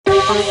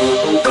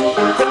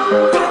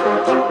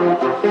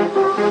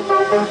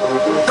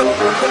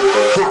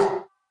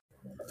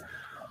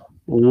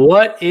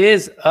What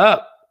is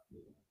up?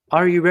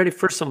 Are you ready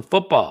for some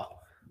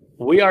football?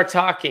 We are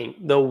talking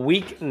the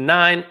Week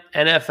 9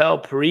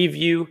 NFL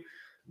preview,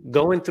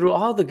 going through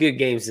all the good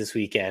games this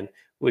weekend,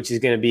 which is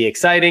going to be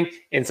exciting,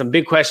 and some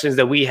big questions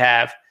that we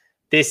have.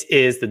 This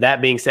is the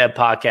That Being Said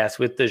podcast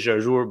with the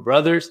Jarjour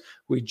brothers.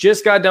 We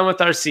just got done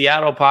with our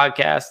Seattle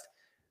podcast.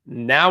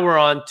 Now we're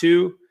on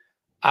to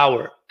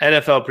our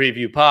NFL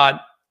preview pod.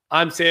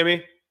 I'm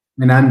Sammy.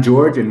 And I'm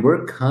George, and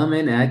we're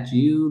coming at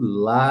you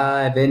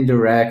live and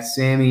direct.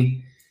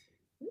 Sammy,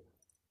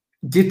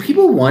 did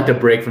people want a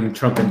break from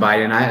Trump and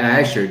Biden?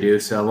 I sure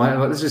do. So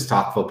let's just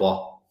talk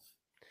football.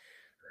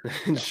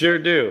 Sure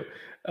do.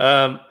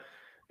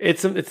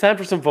 It's time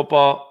for some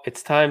football.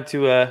 It's time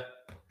to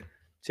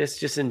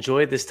just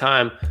enjoy this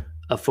time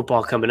of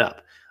football coming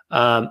up.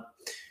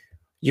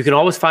 You can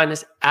always find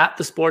us at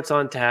the Sports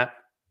on Tap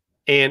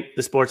and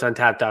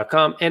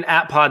thesportsontap.com and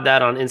at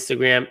PodThat on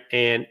Instagram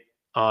and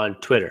on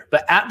Twitter,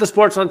 but at the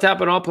Sports on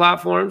Tap on all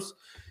platforms.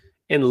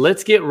 And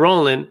let's get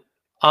rolling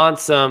on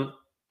some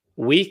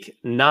Week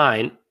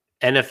 9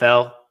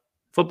 NFL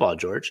football,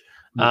 George.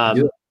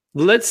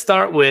 Let's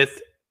start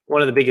with one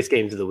of the biggest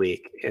games of the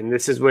week, and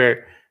this is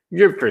where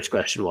your first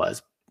question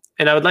was.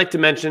 And I would like to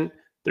mention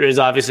there is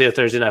obviously a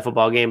Thursday night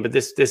football game, but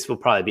this will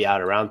probably be out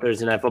around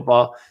Thursday night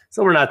football,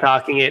 so we're not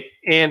talking it.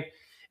 And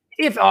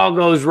if all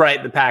goes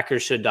right, the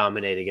Packers should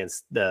dominate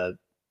against the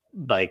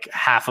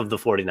half of the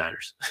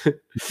 49ers.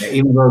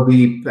 Even though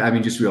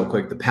just real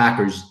quick, the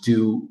Packers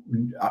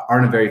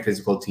aren't a very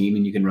physical team,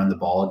 and you can run the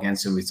ball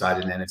against them. We saw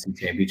it in the NFC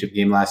Championship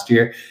game last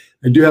year.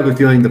 I do have a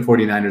feeling the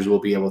 49ers will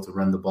be able to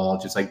run the ball,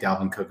 just like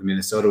Dalvin Cook in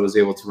Minnesota was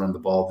able to run the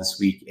ball this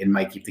week, and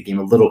might keep the game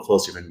a little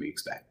closer than we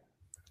expect.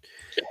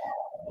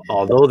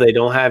 Although they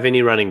don't have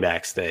any running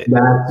backs.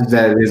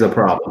 That is a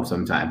problem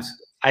sometimes.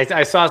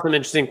 I saw some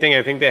interesting thing.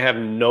 I think they have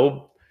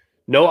no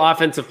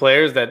offensive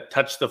players that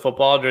touched the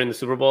football during the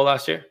Super Bowl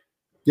last year.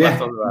 Yeah.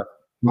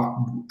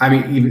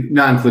 Even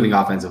not including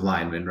offensive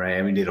linemen, right?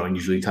 I mean, they don't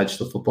usually touch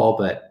the football,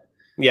 but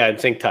yeah, I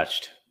think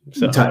touched.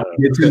 So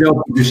it's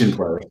no position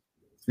player.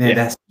 Man,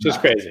 that's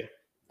just crazy.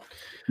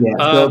 Yeah.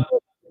 So,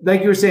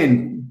 like you were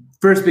saying,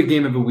 first big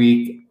game of the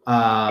week.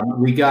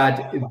 We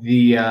got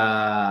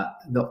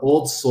the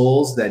old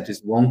souls that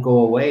just won't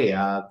go away.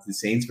 The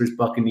Saints versus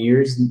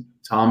Buccaneers,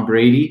 Tom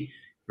Brady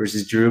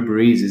versus Drew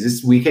Brees. Is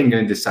this weekend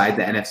going to decide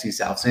the NFC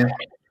South, Sam?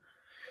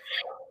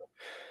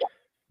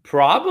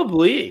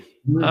 Probably.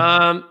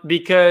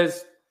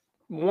 Because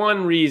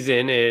one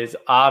reason is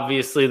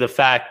obviously the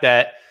fact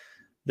that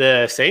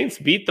the Saints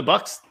beat the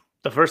Bucs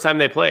the first time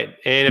they played.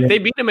 And if they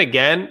beat them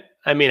again,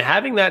 I mean,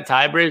 having that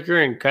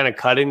tiebreaker and kind of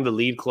cutting the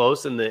lead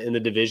close in the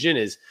division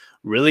is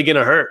really going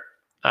to hurt.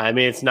 I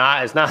mean, it's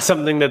not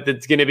something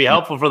that's going to be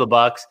helpful for the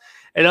Bucs.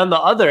 And on the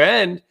other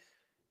end,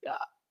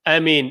 I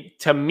mean,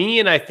 to me,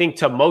 and I think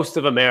to most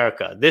of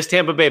America, this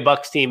Tampa Bay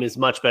Bucs team is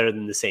much better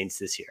than the Saints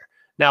this year.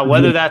 Now,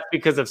 whether that's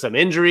because of some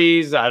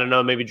injuries, I don't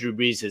know, maybe Drew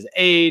Brees has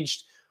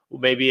aged,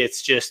 maybe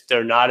it's just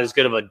they're not as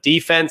good of a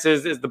defense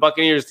as the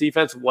Buccaneers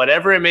defense,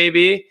 whatever it may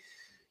be,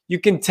 you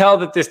can tell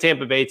that this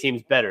Tampa Bay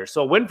team's better.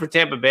 So a win for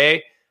Tampa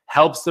Bay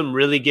helps them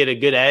really get a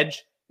good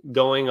edge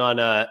going on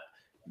a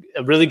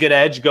really good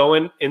edge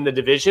going in the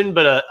division.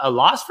 But a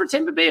loss for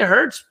Tampa Bay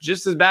hurts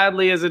just as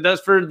badly as it does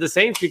for the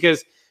Saints,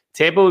 because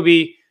Tampa would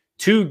be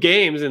 2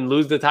 games and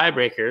lose the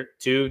tiebreaker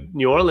to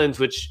New Orleans,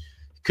 which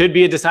could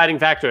be a deciding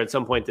factor at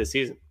some point this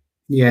season.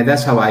 Yeah,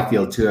 that's how I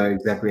feel too.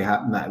 Exactly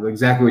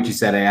what you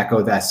said. I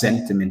echo that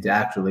sentiment,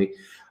 actually.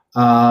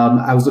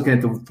 I was looking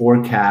at the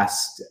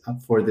forecast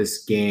for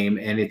this game,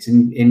 and it's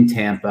in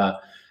Tampa.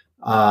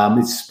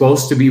 It's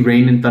supposed to be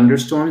rain and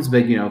thunderstorms,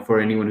 but for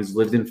anyone who's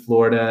lived in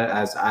Florida,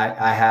 as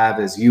I have,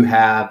 as you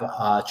have,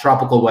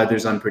 tropical weather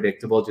is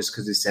unpredictable. Just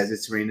because it says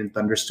it's rain and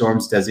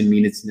thunderstorms doesn't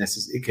mean it's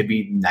necessary. It could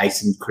be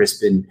nice and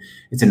crisp, and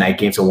it's a night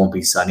game, so it won't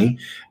be sunny.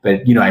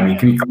 But it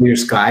could be clear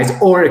skies,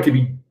 or it could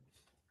be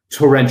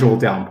torrential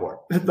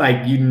downpour.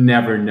 You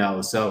never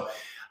know. So,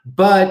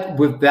 but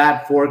with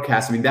that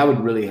forecast, that would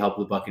really help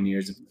the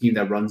Buccaneers. A team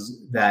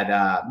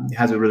that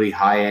has a really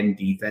high-end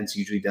defense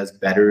usually does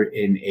better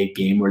in a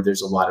game where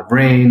there's a lot of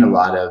rain, a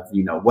lot of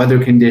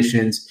weather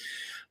conditions.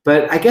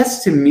 But I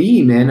guess to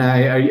me, man,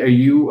 are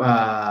you?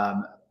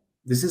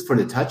 This is for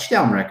the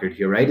touchdown record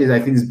here, right?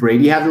 Does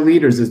Brady have the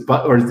lead, or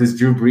does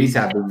Drew Brees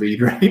have the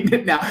lead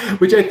right now?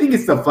 Which I think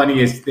is the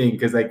funniest thing,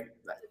 because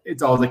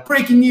it's all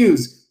breaking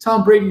news.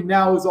 Tom Brady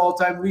now is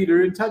all-time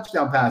leader in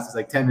touchdown passes.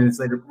 10 minutes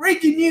later,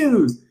 breaking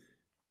news.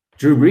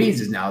 Drew Brees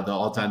is now the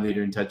all-time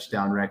leader in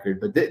touchdown record.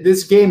 But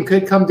this game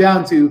could come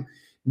down to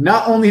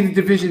not only the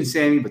division,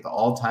 Sammy, but the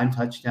all-time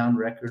touchdown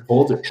record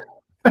holder.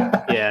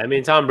 Yeah,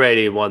 Tom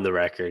Brady won the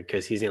record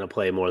because he's going to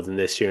play more than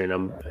this year.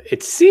 And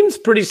it seems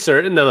pretty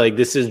certain that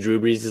this is Drew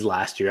Brees'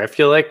 last year. I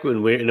feel like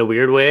in a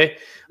weird way,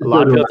 a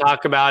lot of people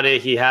talk about it.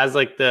 He has he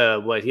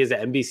has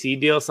an NBC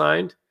deal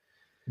signed.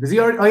 Does he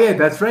already? Oh yeah,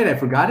 that's right. I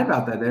forgot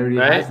about that. There he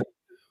has it.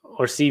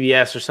 or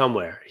CBS or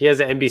somewhere. He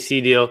has an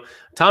NBC deal.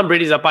 Tom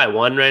Brady's up by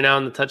 1 right now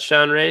in the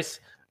touchdown race,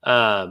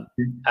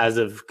 as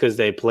of because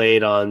they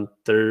played on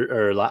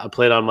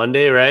played on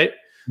Monday, right?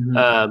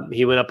 Mm-hmm.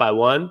 He went up by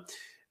 1,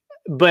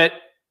 but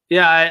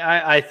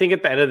yeah, I think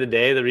at the end of the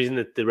day, the reason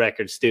that the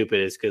record's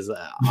stupid is because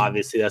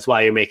obviously that's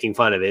why you're making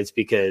fun of it. It's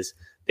because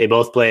they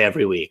both play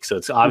every week, so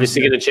it's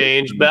obviously going to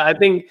change. But I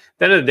think at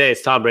the end of the day,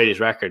 it's Tom Brady's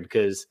record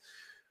because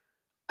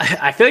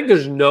I feel like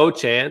there's no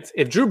chance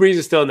if Drew Brees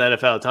is still in the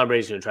NFL, Tom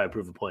Brady's going to try to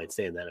prove a point,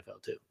 stay in the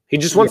NFL too. He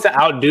just wants to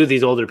outdo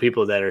these older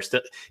people that are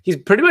still. He's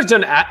pretty much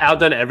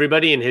outdone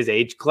everybody in his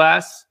age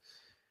class.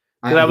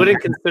 Because I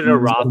wouldn't consider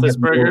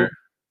Roethlisberger.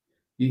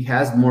 He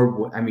has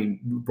more. I mean,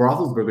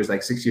 Roethlisberger's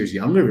like 6 years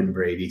younger than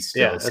Brady.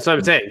 Still. Yeah, that's what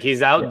I'm saying.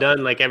 He's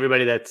outdone like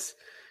everybody that's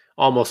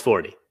almost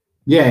 40.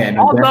 Yeah.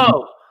 No,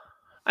 although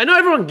I know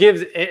everyone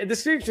gives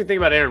this makes me think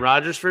about Aaron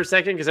Rodgers for a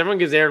second because everyone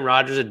gives Aaron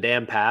Rodgers a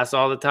damn pass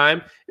all the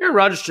time. Aaron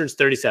Rodgers turns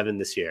 37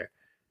 this year.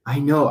 I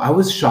know. I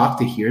was shocked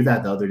to hear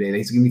that the other day.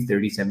 He's going to be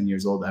 37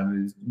 years old. I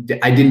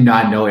did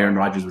not know Aaron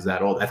Rodgers was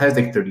that old. I thought he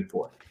was like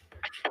 34.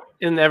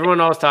 And everyone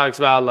always talks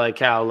about like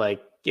how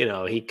like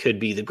he could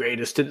be the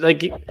greatest.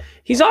 Like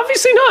he's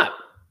obviously not.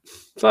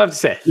 That's all I have to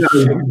say. No,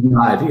 he's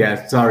not.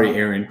 Yeah, sorry,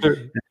 Aaron.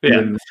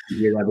 Yeah,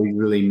 he's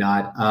really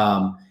not.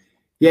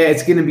 Yeah,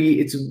 it's gonna be.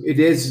 It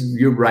is.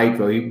 You're right,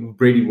 though.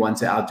 Brady wants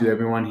to outdo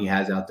everyone. He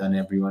has outdone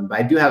everyone. But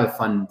I do have a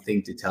fun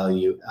thing to tell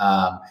you.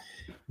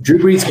 Drew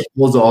Brees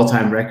holds the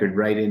all-time record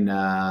right in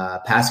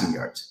passing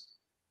yards.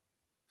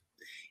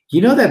 You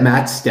know that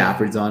Matt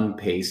Stafford's on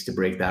pace to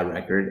break that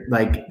record.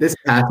 Like this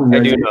passing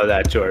yards. I do know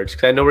that, George,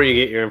 because I know where you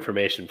get your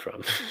information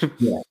from.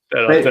 Yeah.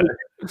 But at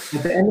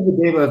the end of the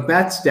day, if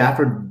Matt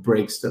Stafford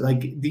breaks,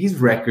 these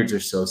records are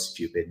so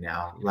stupid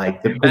now.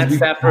 Like Matt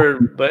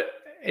Stafford, but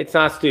it's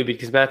not stupid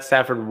because Matt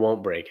Stafford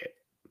won't break it.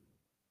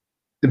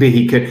 But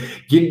he could.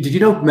 Did you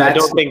know Matt? I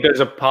don't think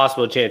there's a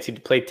possible chance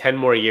he'd play 10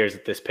 more years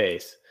at this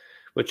pace,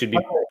 which would be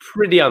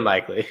pretty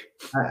unlikely.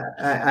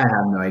 I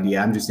have no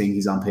idea. I'm just saying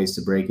he's on pace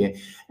to break it.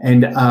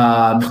 And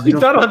he's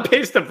not on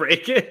pace to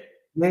break it.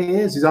 Yeah, he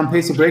is. He's on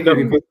pace to break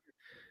it.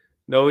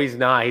 No, he's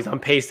not. He's on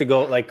pace to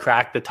go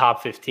crack the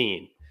top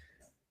 15,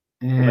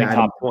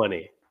 top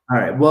 20. All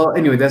right. Well,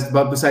 anyway,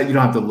 but besides, you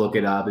don't have to look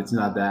it up. It's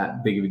not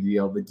that big of a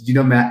deal. But did you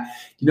know Matt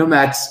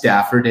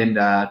Stafford and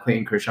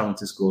Clayton Kershaw went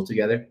to school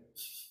together?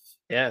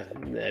 Yeah,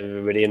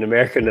 everybody in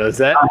America knows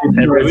that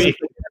every week.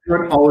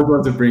 Everyone always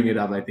wants to bring it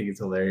up. I think it's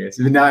hilarious.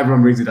 And now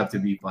everyone brings it up to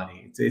be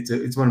funny.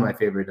 It's one of my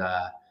favorite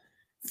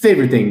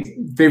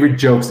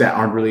jokes that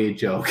aren't really a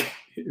joke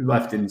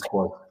left in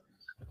sport.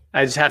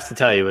 I just have to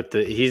tell you,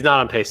 he's not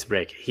on pace to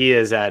break. He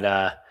is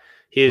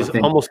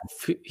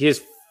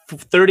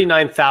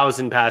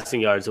 39,000 passing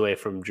yards away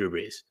from Drew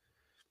Brees.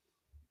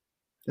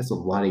 That's a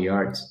lot of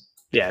yards.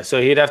 Yeah, so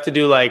he'd have to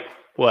do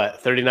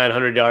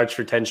 3,900 yards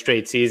for 10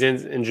 straight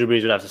seasons, and Drew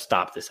Brees would have to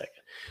stop this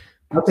second.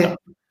 Okay.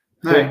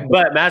 All right.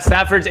 But Matt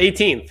Stafford's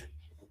 18th.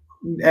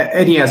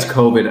 And he has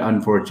COVID,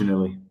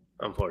 unfortunately.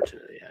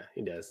 Unfortunately, yeah,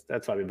 he does.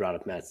 That's why we brought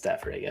up Matt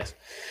Stafford, I guess.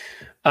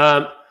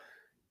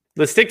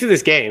 Let's stick to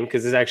this game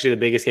because it's actually the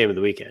biggest game of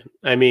the weekend.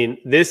 I mean,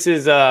 this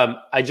is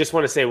I just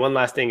want to say one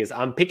last thing is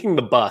I'm picking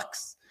the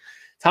Bucs.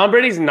 Tom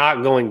Brady's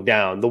not going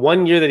down. The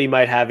 1 year that he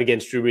might have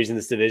against Drew Brees in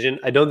this division,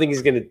 I don't think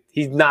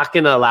he's not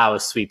going to allow a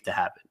sweep to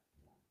happen.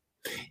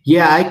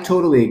 Yeah, I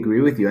totally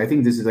agree with you. I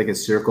think this is like a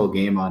circle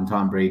game on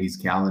Tom Brady's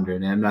calendar.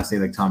 And I'm not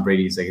saying Tom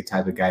Brady is a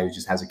type of guy who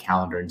just has a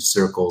calendar and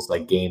circles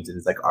games. And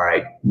it's all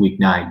right, week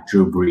 9,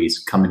 Drew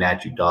Brees coming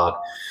at you, dog.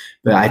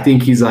 But I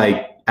think he's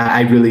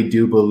I really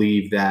do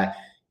believe that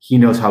he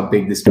knows how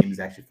big this game is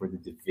actually for the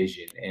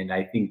division. And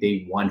I think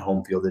they want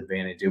home field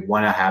advantage. They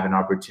want to have an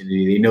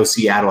opportunity. They know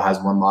Seattle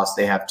has 1 loss.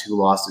 They have 2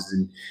 losses,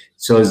 and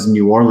so is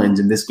New Orleans.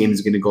 And this game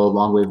is going to go a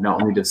long way of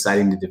not only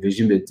deciding the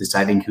division, but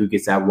deciding who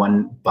gets that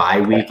 1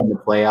 bye week in the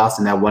playoffs.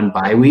 And that 1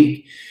 bye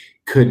week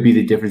could be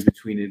the difference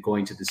between it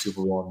going to the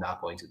Super Bowl and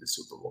not going to the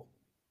Super Bowl.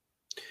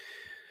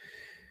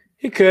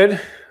 He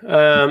could.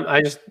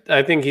 I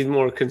think he's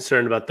more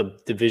concerned about the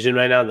division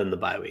right now than the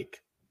bye week.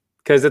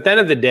 Because at the end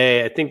of the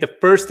day, I think the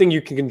first thing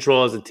you can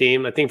control as a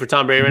team, I think for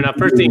Tom Brady right now,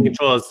 first thing you can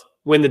control is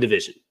win the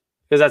division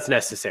because that's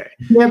necessary.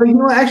 Yeah, but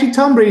actually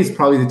Tom Brady is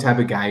probably the type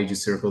of guy who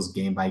just circles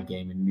game by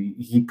game, and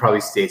he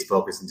probably stays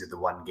focused into the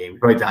 1 game. He's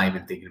probably not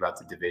even thinking about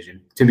the division,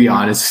 to be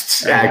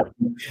honest.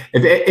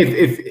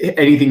 If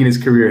anything in his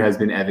career has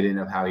been evident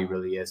of how he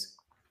really is.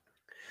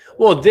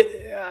 Well,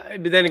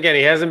 but then again,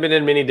 he hasn't been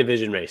in many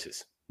division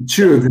races.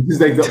 True. This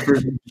is the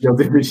first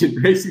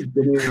division race he's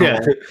been in. Yeah.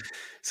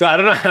 So I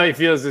don't know how he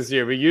feels this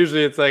year, but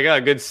usually it's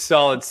a good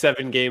solid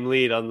 7-game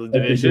lead on the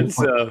division.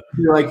 So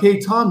you're hey,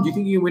 Tom, do you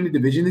think you can win the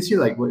division this year?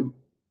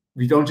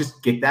 We don't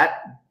just get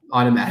that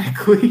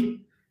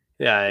automatically.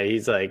 Yeah,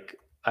 he's I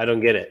don't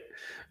get it.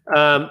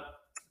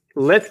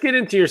 Let's get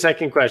into your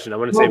second question. I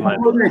want to say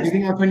mine. Do you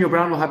think Antonio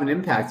Brown will have an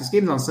impact? This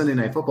game's on Sunday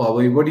Night Football.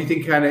 What do you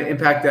think kind of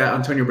impact that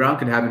Antonio Brown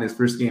could have in his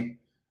first game?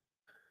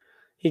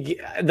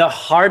 The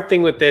hard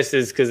thing with this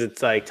is because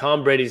it's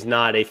Tom Brady's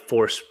not a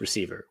force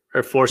receiver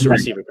or force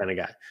receiver kind of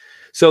guy.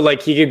 So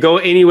like he could go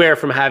anywhere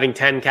from having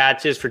 10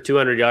 catches for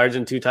 200 yards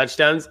and 2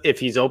 touchdowns if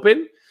he's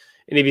open.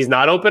 And if he's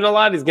not open a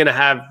lot, he's going to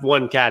have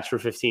 1 catch for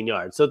 15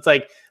 yards. So it's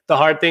like the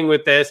hard thing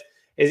with this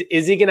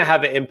is he going to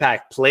have an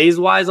impact plays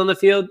wise on the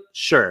field?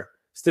 Sure.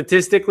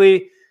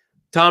 Statistically,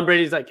 Tom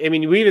Brady's like, I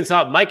mean, we even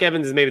saw Mike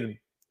Evans is maybe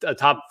a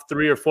top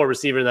 3 or 4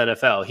 receiver in the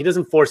NFL. He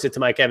doesn't force it to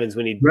Mike Evans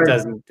when he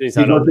doesn't. He's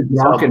not open.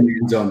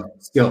 The zone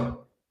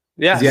still.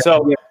 Yeah.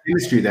 So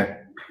chemistry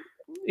there.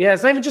 Yeah,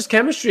 it's not even just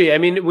chemistry. I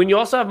mean, when you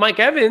also have Mike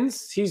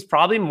Evans, he's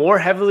probably more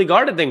heavily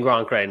guarded than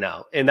Gronk right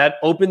now, and that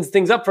opens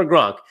things up for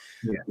Gronk.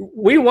 Yeah.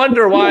 We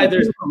wonder why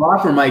there's a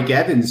lot for Mike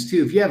Evans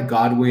too. If you have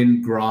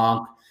Godwin,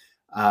 Gronk,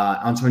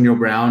 Antonio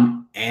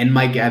Brown, and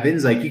Mike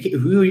Evans, like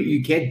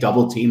you can't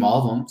double team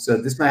all of them.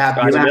 So this might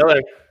happen. Scotty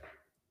Miller.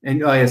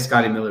 And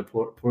Scotty Miller,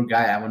 poor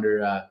guy. I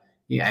wonder,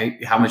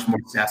 how much more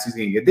snaps he's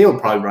going to get. They will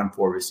probably run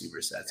 4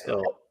 receiver sets.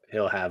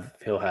 He'll have.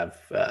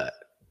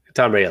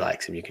 Tom Brady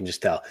likes him. You can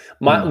just tell.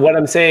 What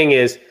I'm saying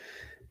is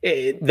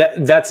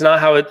that's not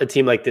how a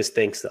team like this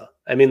thinks, though.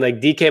 I mean, like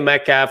DK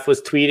Metcalf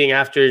was tweeting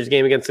after his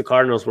game against the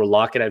Cardinals, where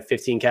Lockett had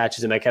 15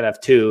 catches and Metcalf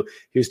had 2.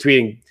 He was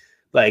tweeting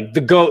like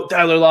the GOAT,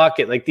 Tyler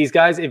Lockett. Like these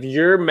guys, if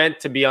you're meant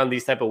to be on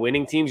these type of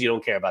winning teams, you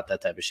don't care about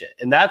that type of shit.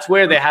 And that's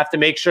where they have to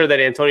make sure that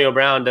Antonio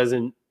Brown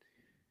doesn't.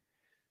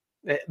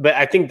 But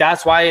I think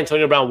that's why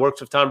Antonio Brown works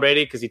with Tom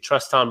Brady, because he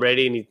trusts Tom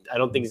Brady, and I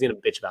don't think he's going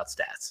to bitch about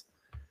stats.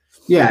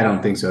 Yeah, I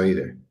don't think so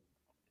either.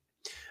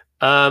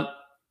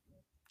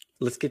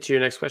 Let's get to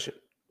your next question.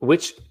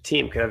 Which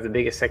team could have the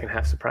biggest second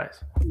half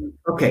surprise?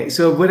 Okay,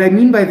 so what I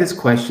mean by this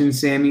question,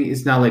 Sammy,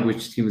 is not like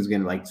which team is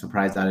going to like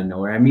surprise out of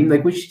nowhere. I mean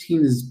like which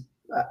team is.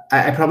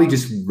 I probably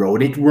just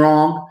wrote it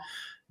wrong,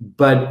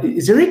 but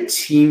is there a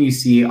team you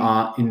see in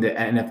the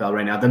NFL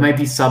right now that might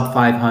be sub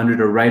 500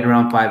 or right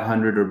around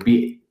 500 or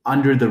be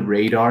under the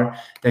radar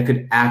that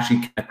could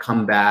actually kind of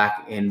come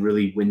back and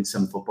really win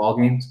some football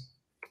games?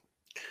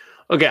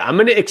 Okay, I'm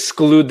going to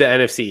exclude the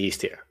NFC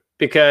East here,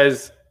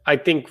 because I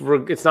think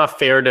it's not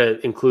fair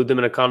to include them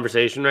in a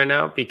conversation right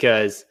now,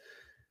 because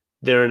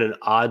they're in an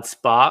odd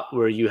spot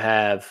where you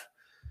have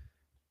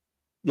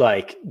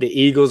like the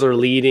Eagles are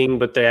leading,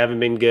 but they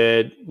haven't been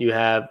good. You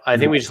have, I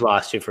think we just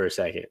lost you for a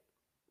second.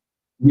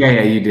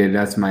 Yeah, you did.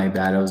 That's my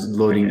bad. I was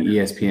loading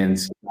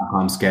ESPN's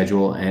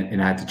schedule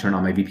and I had to turn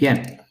on my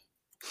VPN.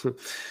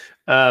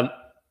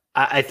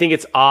 I think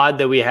it's odd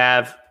that we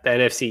have the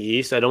NFC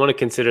East. I don't want to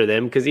consider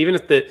them, because even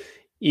if the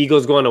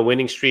Eagles go on a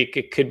winning streak,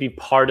 it could be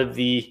part of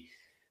the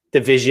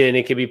division.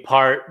 It could be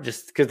part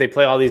just because they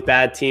play all these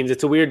bad teams.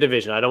 It's a weird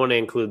division. I don't want to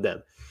include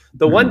them.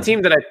 The one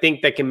team that I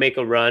think that can make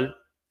a run,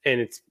 and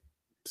it's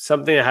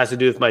something that has to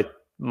do with my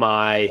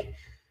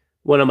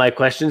one of my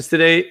questions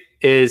today,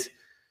 is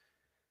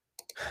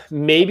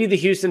maybe the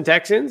Houston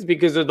Texans,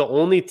 because they're the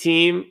only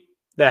team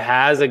that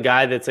has a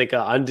guy that's like an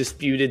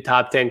undisputed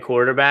top 10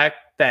 quarterback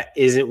that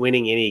isn't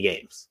winning any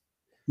games.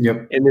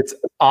 Yep. And it's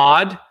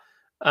odd.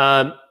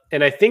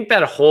 And I think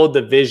that whole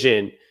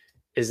division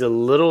is a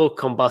little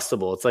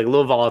combustible. It's like a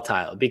little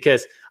volatile,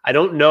 because I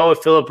don't know if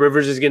Phillip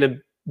Rivers is going to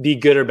be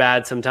good or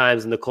bad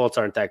sometimes, and the Colts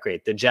aren't that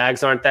great. The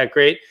Jags aren't that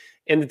great.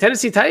 And the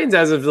Tennessee Titans,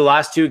 as of the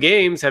last 2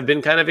 games, have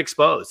been kind of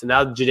exposed. And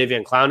now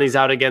Jadeveon Clowney's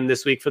out again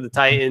this week for the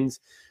Titans.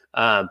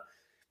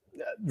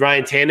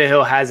 Ryan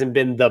Tannehill hasn't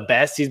been the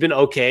best. He's been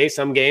okay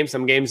some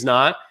games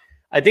not.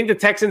 I think the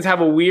Texans have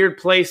a weird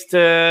place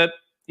to,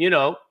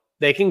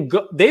 they can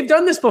go. They've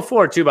done this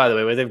before too, by the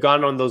way, where they've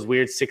gone on those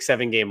weird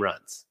 6-7 game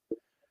runs.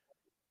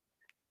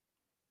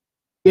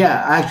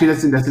 Yeah, actually,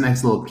 that's a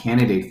nice little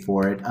candidate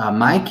for it.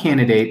 My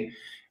candidate,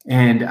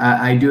 and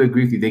I do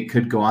agree with you, they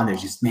could go on there.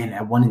 Just, man,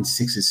 that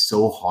 1-6 is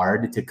so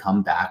hard to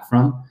come back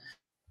from.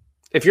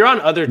 If you're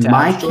on other tabs,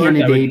 my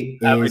candidate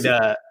is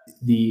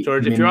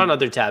George. If you're on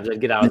other tabs,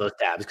 I'd get out of those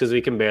tabs, because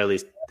we can barely.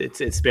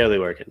 It's barely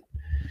working.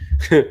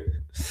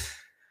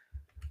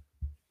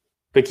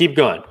 But keep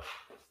going.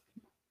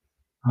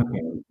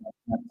 Okay.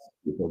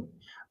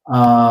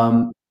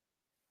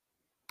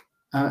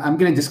 I'm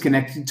going to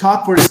disconnect.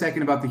 Talk for a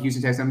second about the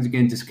Houston Texans. I'm just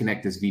going to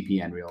disconnect this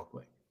VPN real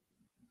quick.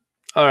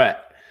 All right.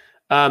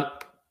 I'm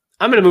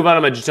going to move on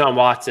to my Deshaun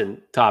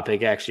Watson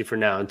topic actually for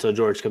now until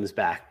George comes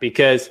back,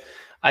 because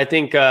I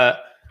think that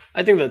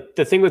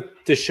the thing with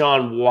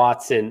Deshaun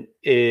Watson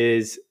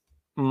is,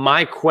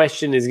 my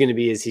question is going to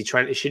be,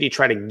 should he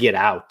try to get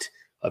out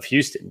of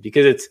Houston?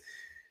 Because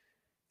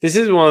this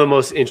is one of the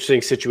most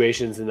interesting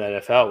situations in the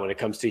NFL when it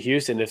comes to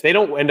Houston. If they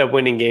don't end up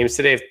winning games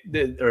today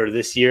or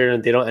this year,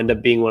 and they don't end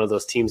up being one of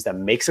those teams that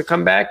makes a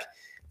comeback,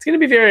 it's going to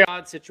be a very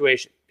odd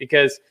situation,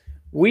 because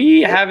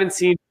we haven't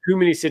seen too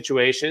many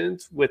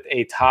situations with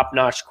a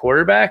top-notch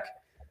quarterback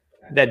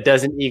that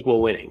doesn't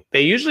equal winning.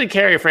 They usually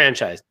carry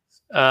franchises.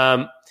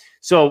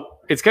 So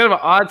it's kind of an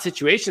odd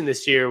situation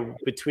this year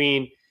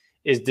between,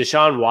 is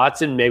Deshaun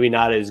Watson maybe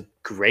not as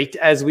great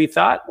as we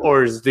thought,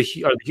 or are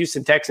the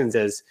Houston Texans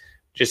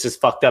just as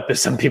fucked up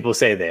as some people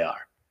say they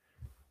are?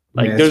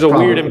 Like, there's a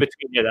weird in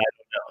between here that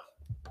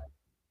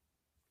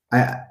I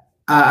don't know.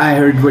 I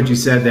heard what you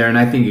said there, and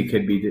I think it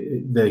could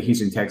be the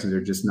Houston Texans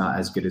are just not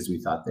as good as we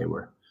thought they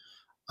were.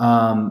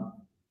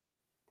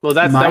 Well,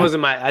 that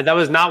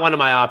was not one of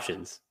my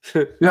options.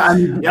 No, I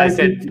mean, I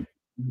said,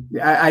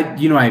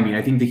 you know what I mean.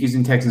 I think the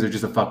Houston Texans are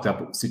just a fucked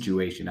up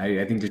situation.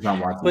 I think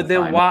Deshaun Watson.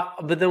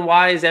 But then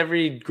why is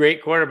every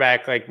great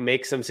quarterback like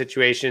make some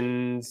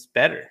situations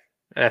better?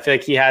 And I feel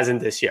like he hasn't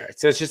this year.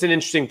 So it's just an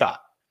interesting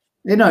thought.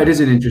 No, it is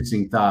an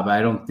interesting thought, but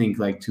I don't think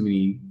like too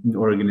many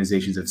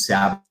organizations have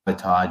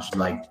sabotaged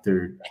like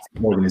their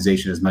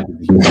organization as much as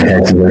the Houston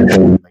Texans are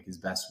trading like his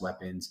best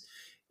weapons,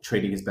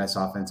 trading his best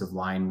offensive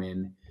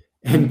linemen,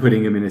 and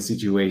putting him in a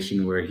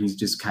situation where he's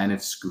just kind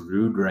of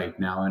screwed right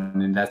now.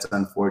 And that's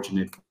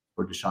unfortunate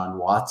for Deshaun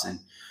Watson.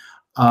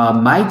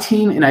 My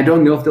team, and I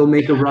don't know if they'll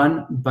make a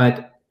run,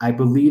 but I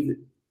believe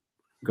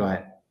 – go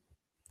ahead.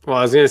 Well,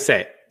 I was going to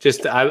say,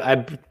 I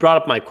brought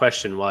up my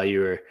question while you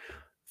were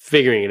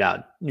figuring it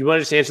out. You want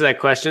to just answer that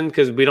question?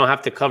 Because we don't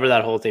have to cover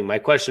that whole thing. My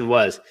question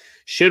was,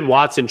 should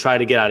Watson try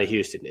to get out of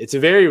Houston? It's a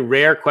very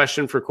rare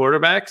question for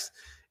quarterbacks,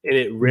 and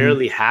it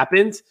rarely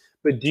happens.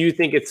 But do you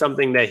think it's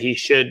something that he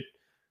should –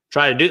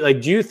 try to do?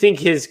 Like, do you think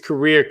his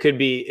career could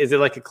be, is it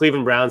like a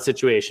Cleveland Browns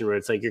situation where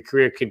it's like your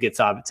career could get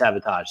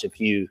sabotaged if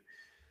you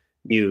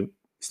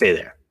stay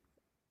there?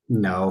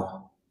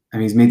 No. I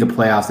mean, he's made the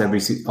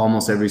playoffs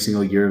almost every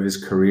single year of his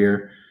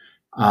career.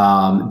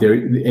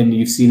 And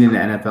you've seen in the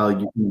NFL,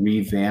 you can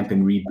revamp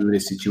and reboot a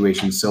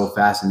situation so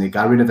fast. And they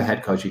got rid of the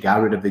head coach, they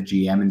got rid of the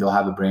GM, and they'll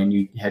have a brand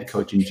new head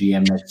coach and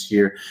GM next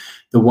year.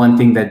 The one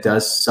thing that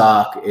does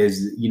suck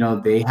is,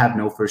 they have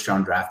no first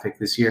round draft pick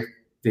this year.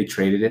 They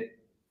traded it.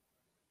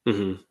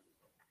 Mm-hmm.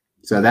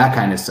 So that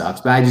kind of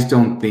sucks. But I just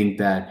don't think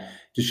that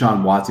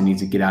Deshaun Watson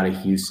needs to get out of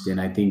Houston.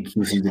 I think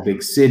Houston's a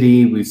big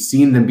city. We've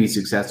seen them be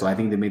successful. I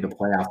think they made the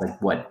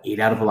playoffs 8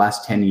 out of the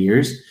last 10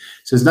 years.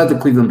 So it's not the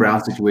Cleveland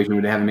Browns situation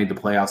where they haven't made the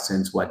playoffs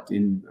since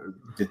in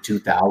the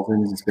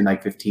 2000s. It's been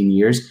 15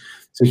 years.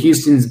 So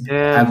Houston's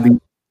have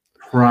been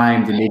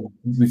primed, and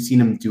we've seen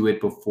them do it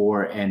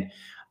before. And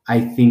I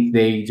think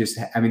they've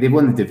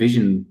won the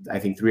division, I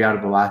think 3 out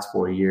of the last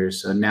 4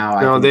 years. So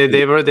now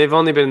they've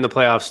only been in the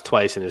playoffs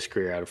twice in his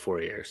career out of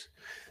 4 years.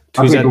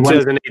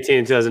 2018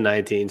 and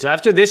 2019. So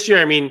after this year,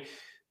 I mean,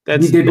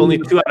 that's only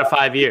 2 out of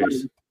 5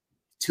 years.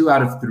 2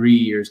 out of 3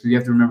 years. Because you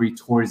have to remember he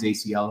tore his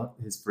ACL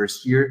his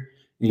first year.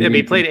 Yeah, but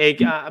he played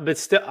but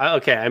still,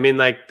 okay. I mean,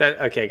 like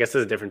that. Okay, I guess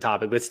that's a different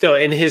topic. But still,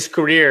 in his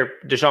career,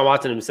 Deshaun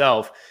Watson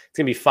himself, it's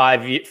gonna be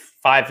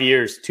 5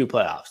 years, 2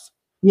 playoffs.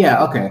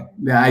 Yeah, okay.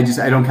 Yeah,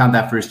 I don't count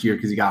that first year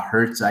because he got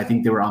hurt. So I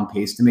think they were on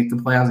pace to make the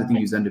playoffs. I think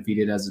he was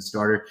undefeated as a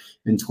starter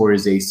and tore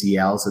his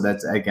ACL. So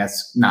that's, I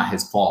guess, not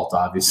his fault,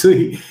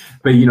 obviously.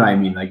 But you know what I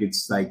mean?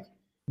 It's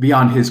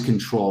beyond his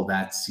control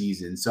that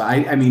season. So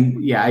and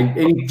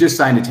he just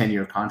signed a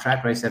 10-year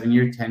contract, right?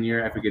 7-year,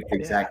 10-year. I forget the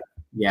exact.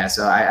 Yeah.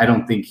 So I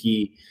don't think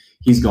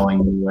he's going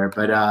anywhere.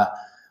 But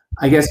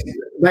I guess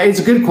it's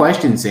a good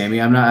question,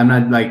 Sammy. I'm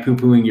not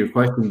poo-pooing your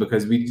question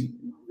because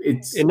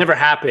it never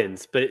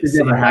happens, but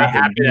it might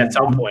happen at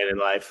some point in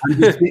life.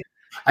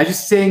 I'm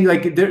just saying,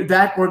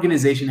 that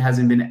organization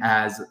hasn't been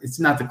it's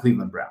not the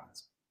Cleveland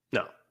Browns.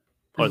 No.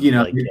 They've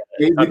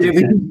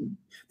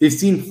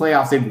seen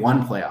playoffs. They've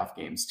won playoff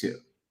games too.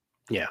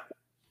 Yeah.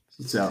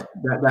 So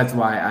that's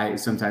why I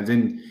sometimes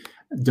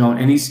don't.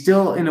 And he's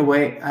still, in a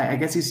way, I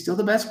guess he's still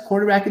the best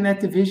quarterback in that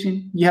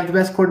division. You have the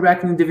best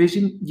quarterback in the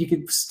division.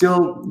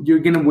 You're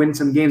going to win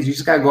some games. You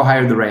just got to go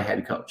hire the right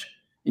head coach.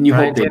 And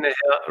Ryan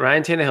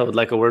Tannehill would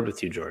like a word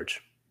with you,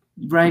 George.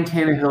 Ryan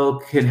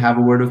Tannehill could have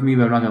a word with me,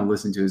 but I'm not going to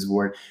listen to his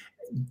word.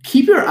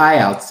 Keep your eye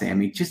out,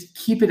 Sammy. Just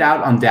keep it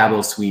out on Dabo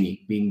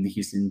Swinney being the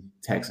Houston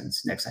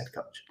Texans' next head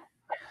coach.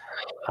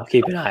 I'll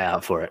keep an eye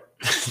out for it.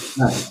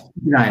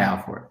 Keep an eye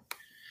out for it.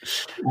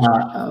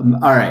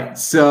 All right.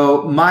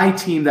 So my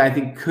team that I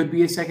think could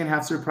be a second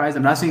half surprise.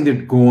 I'm not saying they're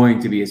going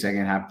to be a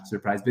second half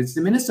surprise, but it's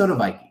the Minnesota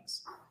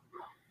Vikings.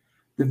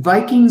 The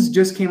Vikings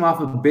just came off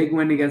a big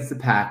win against the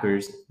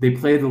Packers. They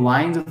play the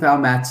Lions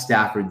without Matt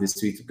Stafford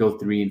this week to go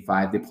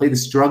 3-5. They play the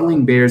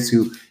struggling Bears,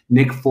 who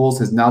Nick Foles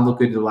has not looked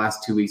good the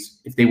last 2 weeks.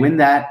 If they win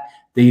that,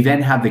 they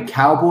then have the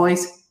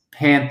Cowboys,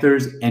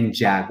 Panthers, and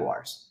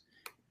Jaguars.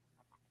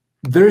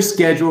 Their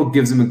schedule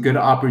gives them a good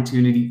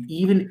opportunity,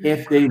 even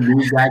if they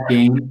lose that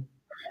game.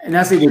 And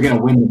not saying they're going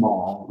to win them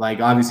all.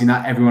 Obviously,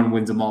 not everyone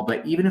wins them all.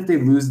 But even if they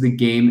lose the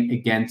game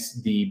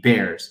against the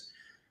Bears,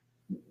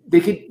 they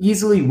could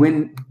easily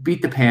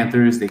beat the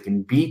Panthers. They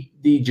can beat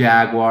the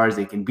Jaguars.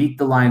 They can beat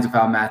the Lions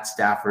without Matt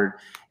Stafford.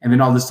 And then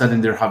all of a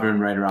sudden, they're hovering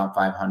right around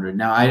 500.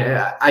 Now,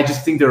 I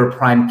just think they're a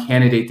prime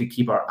candidate to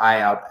keep our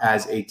eye out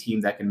as a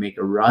team that can make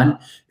a run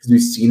because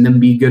we've seen them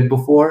be good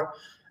before.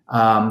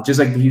 Just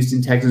like the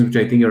Houston Texans, which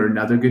I think are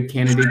another good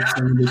candidate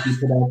to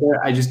put out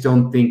there. I just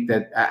don't think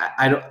that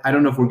I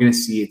don't know if we're going to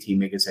see a team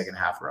make a second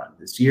half run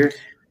this year.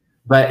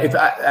 But if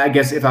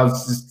I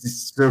was to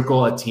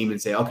circle a team and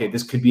say, okay,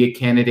 this could be a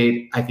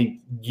candidate, I think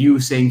you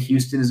saying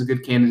Houston is a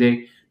good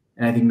candidate,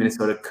 and I think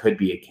Minnesota could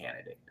be a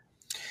candidate.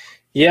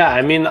 Yeah,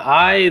 I mean,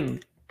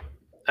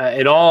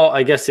 it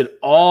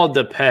all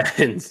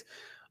depends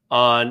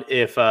on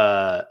if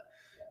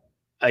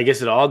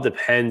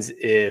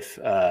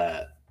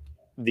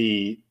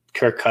the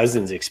Kirk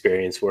Cousins'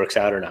 experience works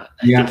out or not.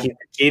 I Yeah. think he's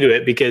the key to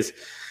it because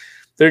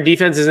their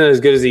defense isn't as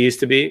good as it used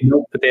to be,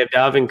 Nope. but they have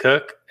Dalvin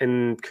Cook,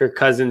 and Kirk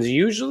Cousins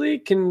usually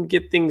can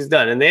get things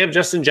done. And they have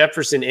Justin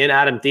Jefferson and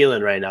Adam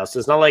Thielen right now, so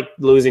it's not like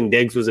losing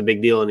Diggs was a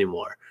big deal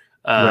anymore.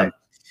 Right.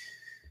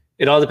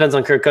 It all depends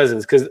on Kirk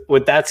Cousins because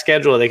with that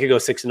schedule, they could go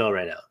 6-0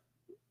 right now.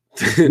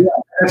 Yeah,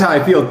 that's how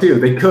I feel too.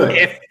 They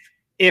could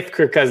if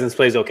Kirk Cousins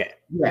plays okay.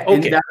 Yeah, Okay.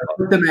 and that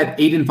would put them at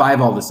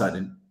 8-5 all of a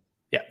sudden.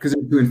 Yeah, because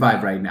they're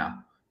 2-5 right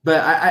now.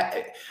 But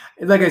I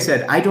like I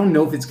said, I don't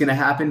know if it's going to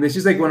happen. It's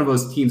just like one of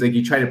those teams, like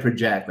you try to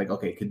project, like,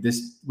 okay,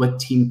 what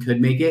team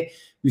could make it?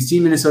 We've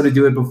seen Minnesota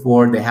do it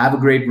before. They have a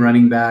great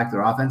running back.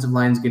 Their offensive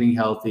line is getting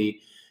healthy,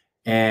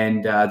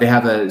 and they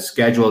have a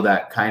schedule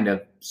that kind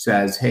of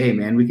says, hey,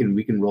 man, we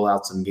can roll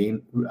out some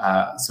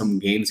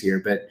games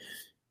here. But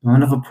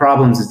one of the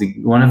problems is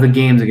one of the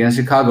games against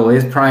Chicago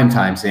is prime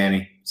time,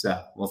 Sammy.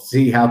 So we'll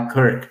see how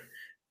Kirk.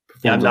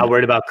 Yeah, I'm not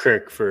worried about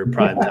Kirk for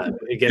prime time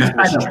against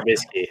Mitch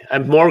Trubisky.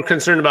 I'm more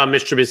concerned about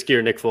Mitch Trubisky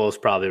or Nick Foles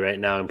probably right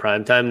now in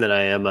prime time than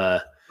I am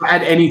at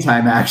any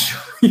time,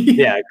 actually.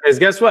 Yeah, because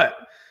guess what?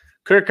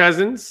 Kirk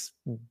Cousins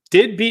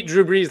did beat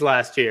Drew Brees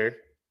last year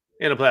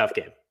in a playoff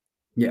game.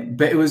 Yeah,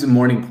 but it was a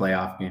morning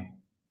playoff game.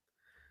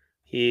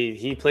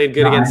 He played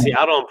good against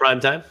Seattle in prime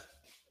time.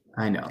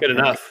 I know. Good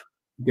enough.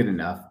 Good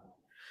enough.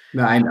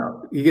 No, I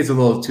know. He gets a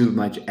little too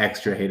much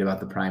extra hate about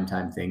the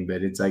primetime thing,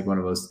 but it's like one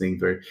of those things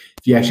where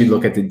if you actually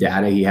look at the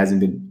data, he hasn't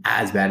been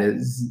as bad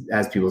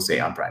as people say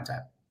on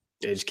primetime.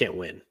 They just can't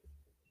win.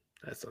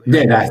 That's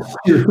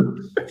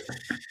true.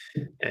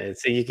 And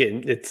so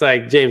it's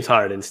like James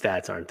Harden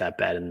stats aren't that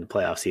bad in the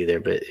playoffs either,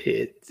 but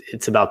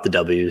it's about the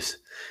W's.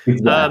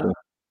 Exactly.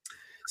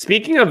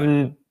 Speaking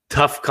of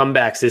tough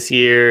comebacks this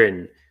year,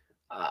 and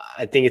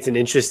I think it's an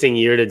interesting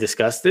year to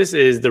discuss this,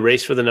 is the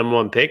race for the number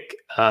one pick.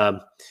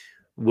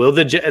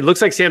 It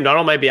looks like Sam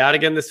Darnold might be out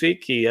again this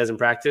week. He hasn't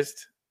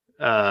practiced.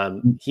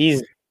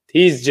 He's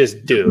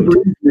just doomed.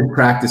 He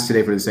practiced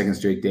today for the second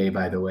straight day,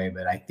 by the way,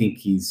 but I think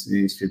he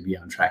should be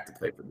on track to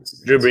play for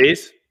this. Drew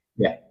Brees?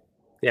 Yeah.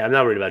 Yeah, I'm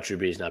not worried about Drew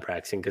Brees not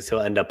practicing because he'll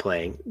end up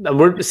playing.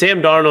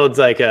 Sam Darnold's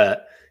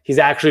he's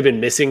actually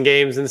been missing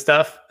games and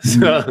stuff.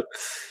 So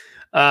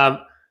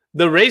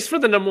the race for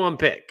the number one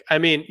pick. I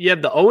mean, you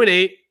have the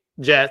 0-8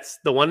 Jets,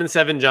 the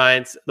 1-7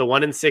 Giants, the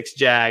 1-6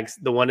 Jags,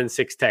 the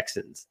 1-6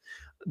 Texans.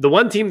 The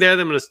one team there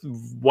that I'm going to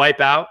wipe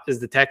out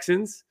is the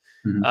Texans.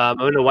 Mm-hmm. I'm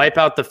going to wipe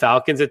out the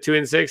Falcons at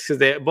 2-6 because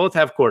they both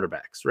have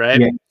quarterbacks, right?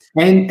 Yeah.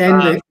 And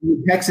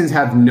the Texans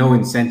have no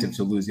incentive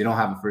to lose. They don't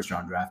have a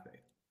first-round draft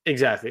pick.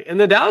 Exactly. And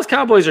the Dallas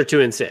Cowboys are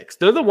 2-6.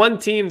 They're the one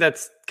team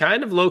that's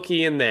kind of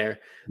low-key in there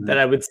that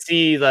I would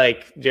see,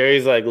 like,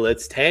 Jerry's like,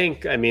 let's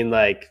tank. I mean,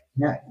 like,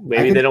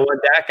 maybe they don't want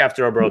Dak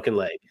after a broken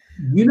leg.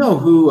 You know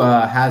who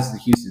has the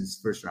Houston's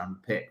first-round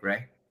pick,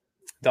 right?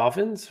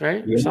 Dolphins,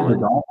 right? Yeah, the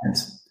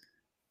Dolphins.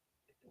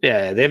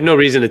 Yeah, they have no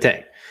reason to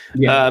tank.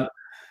 Yeah.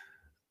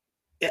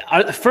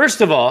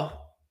 First of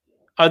all,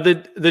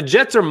 the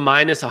Jets are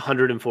minus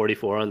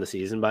 144 on the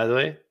season. By the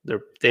way,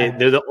 they're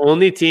the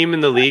only team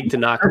in the league to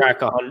not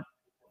crack 100.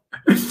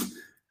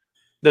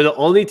 They're the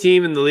only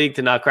team in the league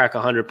to not crack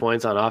 100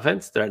 points on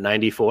offense. They're at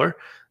 94.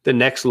 The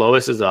next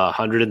lowest is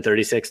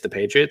 136. The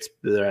Patriots.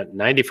 They're at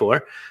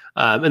 94.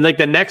 And like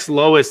the next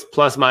lowest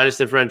plus minus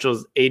differential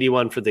is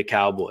 81 for the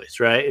Cowboys,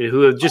 right?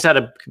 Who have just had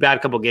a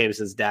bad couple games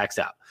since Dak's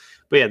out.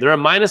 But yeah, they're a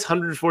minus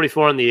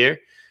 144 on the year.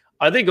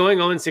 Are they going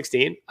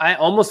 0-16? I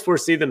almost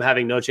foresee them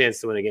having no chance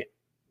to win a game.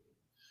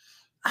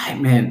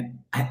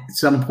 At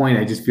some point,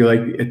 I just feel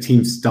like a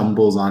team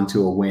stumbles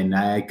onto a win.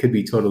 I could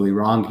be totally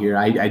wrong here.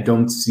 I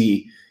don't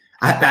see.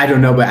 I don't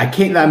know, but I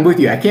can't. I'm with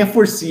you. I can't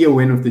foresee a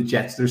win with the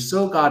Jets. They're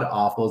so god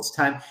awful. It's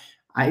time.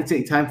 I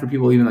take time for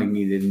people even like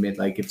me to admit,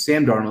 like, if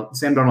Sam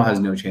Darnold has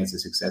no chance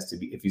of success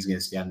if he's going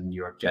to stay on the New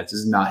York Jets.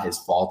 This is not his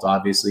fault,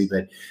 obviously,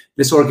 but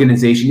this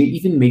organization, it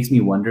even makes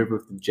me wonder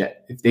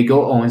if they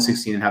go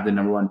 0-16 and have the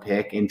number one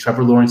pick, and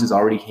Trevor Lawrence has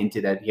already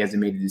hinted that he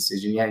hasn't made a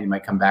decision yet. He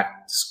might come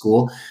back to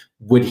school.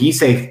 Would he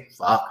say,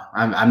 "Fuck,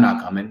 I'm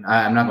not coming.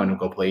 I'm not going to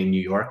go play in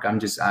New York. I'm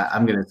going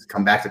to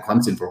come back to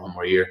Clemson for one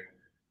more year."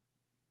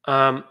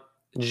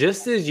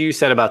 Just as you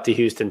said about the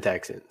Houston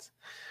Texans.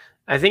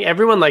 I think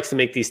everyone likes to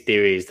make these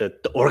theories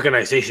that the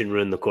organization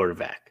ruined the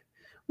quarterback.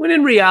 When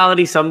in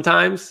reality,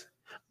 sometimes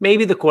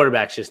maybe the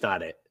quarterback's just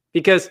not it.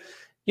 Because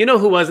you know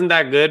who wasn't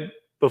that good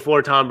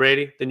before Tom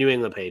Brady? The New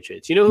England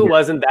Patriots. You know who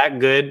wasn't that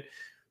good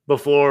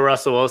before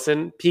Russell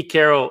Wilson? Pete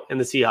Carroll and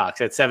the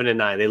Seahawks at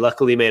 7-9. They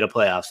luckily made a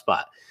playoff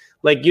spot.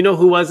 Like, you know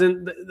who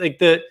wasn't? Like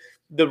the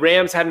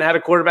Rams hadn't had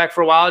a quarterback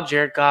for a while.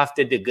 Jared Goff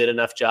did a good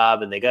enough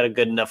job, and they got a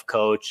good enough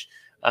coach.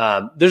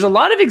 There's a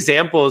lot of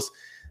examples.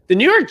 The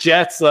New York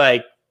Jets,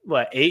 8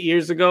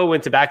 years ago,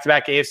 went to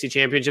back-to-back AFC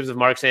championships with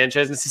Mark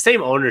Sanchez. And it's the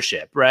same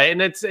ownership, right?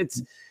 And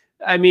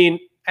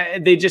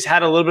they just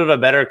had a little bit of a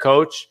better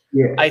coach.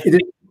 Yeah, I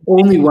think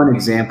only one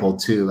example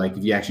too. Like,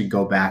 if you actually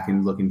go back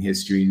and look in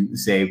history and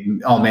say,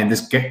 "Oh man,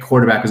 this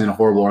quarterback was in a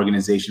horrible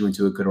organization, went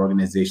to a good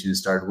organization and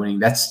started winning."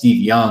 That's Steve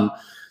Young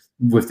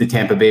with the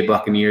Tampa Bay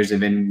Buccaneers,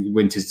 and then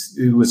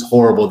it was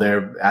horrible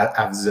there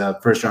as a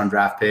first-round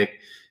draft pick.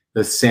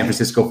 the San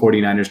Francisco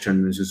 49ers turned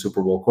him into a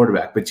Super Bowl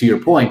quarterback. But to your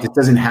point, it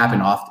doesn't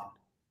happen often.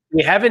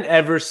 We haven't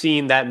ever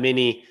seen that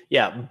many,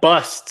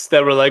 busts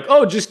that were like,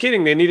 oh, just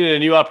kidding. They needed a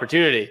new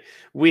opportunity.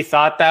 We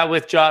thought that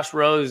with Josh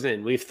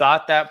Rosen. We've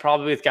thought that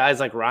probably with guys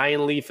like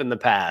Ryan Leaf in the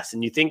past.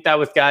 And you think that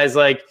with guys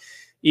like,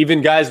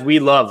 even guys we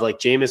love, like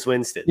Jameis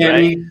Winston, right?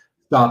 I mean,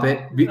 stop it.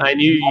 I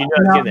knew you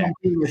know that.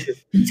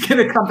 He's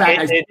going to come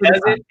back.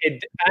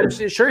 I'm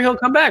sure he'll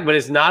come back, but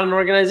it's not an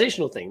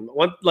organizational thing.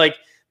 The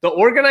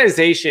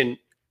organization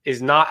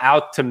is not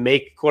out to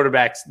make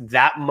quarterbacks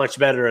that much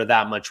better or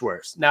that much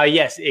worse. Now,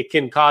 yes, it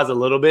can cause a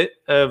little bit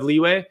of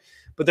leeway,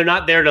 but they're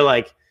not there to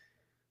like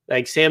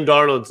Sam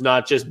Darnold's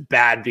not just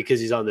bad because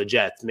he's on the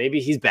Jets. Maybe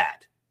he's bad.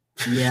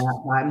 Yeah,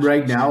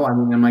 right now, I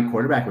mean, in my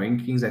quarterback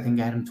rankings, I think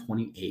I had him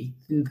 28th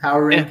in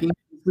power rankings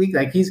this week.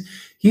 Like he's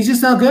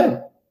just not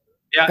good.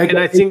 Yeah, and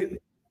I think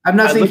I'm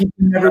not saying he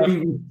can never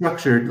be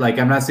restructured. Like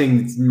I'm not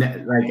saying it's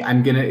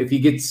if he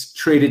gets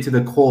traded to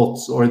the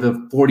Colts or the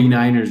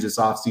 49ers this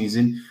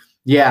offseason,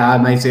 I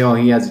might say, oh,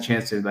 he has a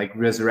chance to like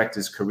resurrect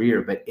his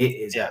career, but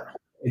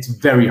it's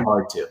very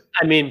hard to.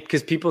 I mean,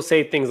 because people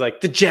say things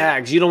like the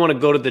Jags, you don't want to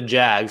go to the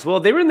Jags. Well,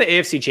 they were in the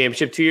AFC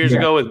Championship 2 years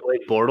ago with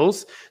Blake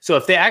Bortles. So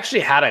if they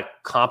actually had a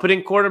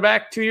competent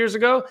quarterback 2 years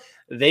ago,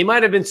 they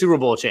might have been Super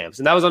Bowl champs.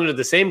 And that was under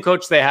the same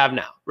coach they have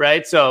now,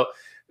 right? So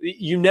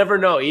you never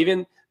know.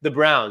 Even the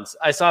Browns,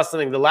 I saw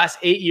something, the last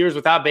 8 years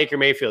without Baker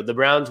Mayfield, the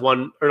Browns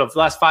won, the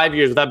last 5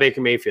 years without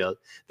Baker Mayfield,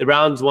 the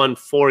Browns won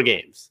 4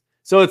 games.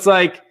 So it's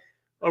like,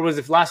 or was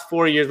it last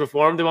 4 years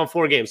before him? They won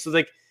 4 games. So it's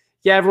like,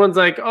 everyone's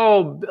like,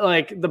 oh,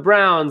 like the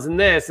Browns and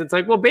this. It's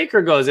like, well,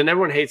 Baker goes and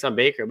everyone hates on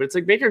Baker, but it's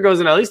like Baker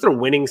goes and at least they're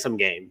winning some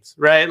games,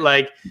 right?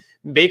 Like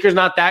Baker's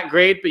not that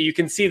great, but you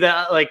can see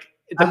that, like,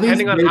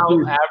 depending on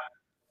how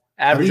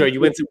average are,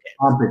 you win some games.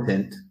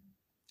 Competent.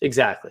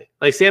 Exactly.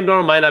 Like Sam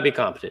Darnold might not be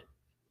competent.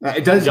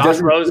 It does. Josh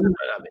Rosen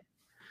might not be.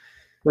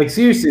 Like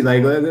seriously,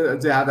 like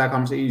to have that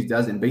conversation, he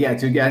doesn't. But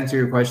to answer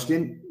your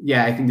question,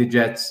 I think the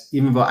Jets,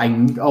 even though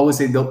I always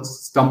say they'll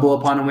stumble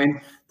upon a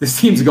win,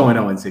 this team's going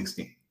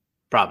 0-16.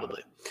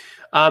 Probably.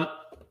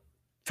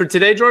 For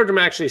today, George, I'm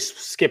actually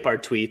skip our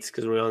tweets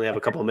because we only have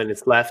a couple of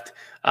minutes left.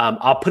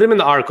 I'll put them in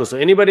the article. So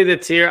anybody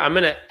that's here, I'm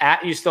going to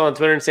 @ you still on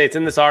Twitter and say it's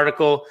in this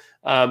article.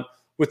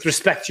 With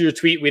respect to your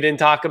tweet, we didn't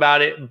talk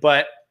about it,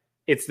 but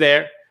it's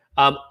there.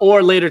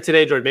 Or later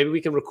today, George, maybe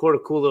we can record a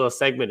cool little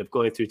segment of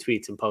going through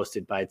tweets and post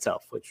it by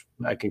itself, which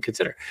I can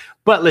consider.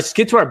 But let's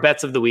get to our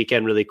bets of the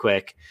weekend really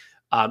quick.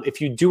 If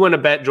you do want to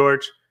bet,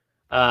 George,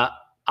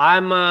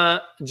 I'm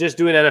just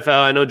doing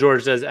NFL. I know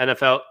George does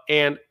NFL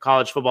and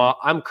college football.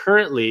 I'm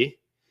currently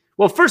 –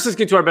 well, first let's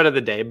get to our bet of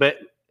the day. But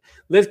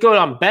let's go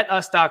on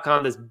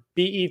betus.com. That's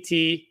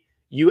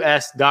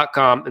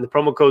betus.com. And the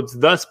promo code's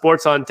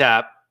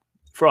TheSportsOnTap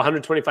for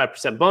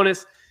 125%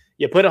 bonus.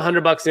 You put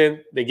 $100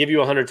 in, they give you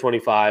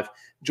 125.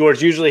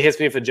 George usually hits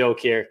me with a joke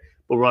here,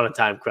 but we're on a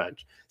time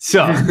crunch.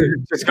 So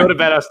just go to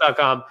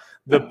betus.com.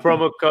 The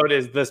promo code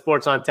is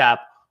TheSportsOnTap,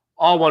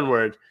 all one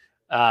word.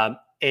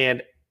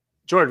 And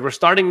George, we're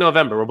starting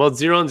November. We're both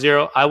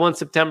 0-0. I won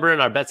September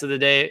in our bets of the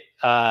day.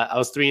 I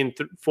was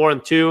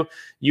 4-2.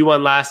 You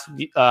won last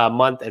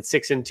month at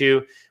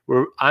 6-2.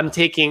 I'm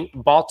taking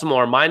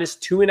Baltimore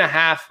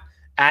 -2.5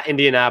 at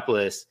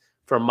Indianapolis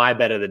for my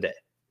bet of the day.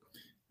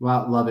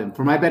 Well, love it.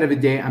 For my bet of the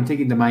day, I'm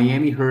taking the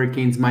Miami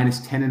Hurricanes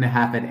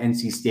 -10.5 at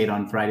NC State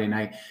on Friday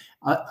night.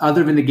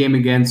 Other than the game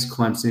against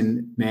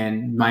Clemson,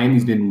 man,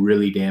 Miami's been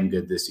really damn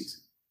good this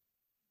season.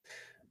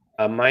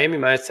 Miami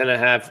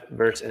 -10.5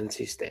 versus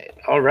NC State.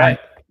 All right.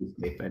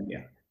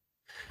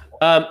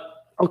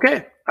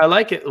 Okay, I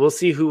like it. We'll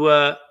see who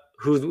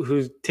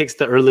takes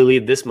the early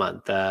lead this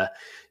month.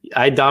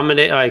 I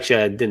dominate. Oh,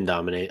 actually, I didn't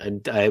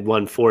dominate. I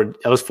won 4.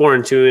 I was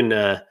 4-2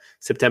 in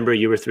September.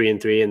 You were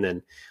 3-3, and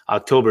then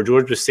October,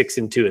 George was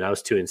 6-2, and I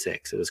was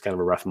 2-6. It was kind of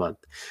a rough month.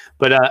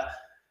 But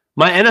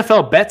my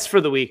NFL bets for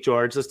the week,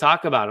 George. Let's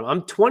talk about them.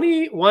 I'm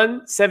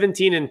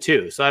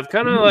 21-17-2, so I've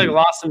kind of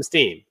lost some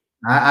steam.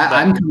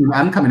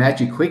 I'm coming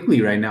at you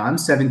quickly right now. I'm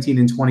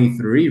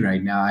 17-23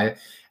 right now.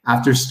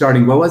 After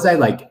starting, what was I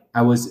like?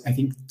 I was, I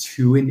think,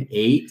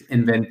 2-8,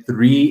 and then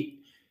 3.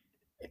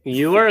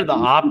 You were the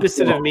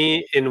opposite of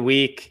me in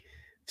week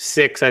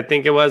 6, I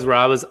think it was, where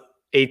I was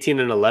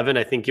 18-11.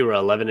 I think you were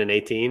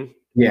 11-18.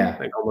 Yeah,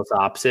 like almost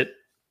opposite.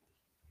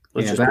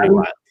 Which is pretty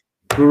wild.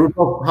 We're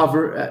both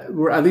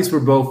we're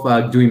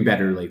both doing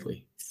better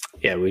lately.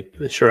 Yeah, we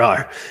sure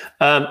are.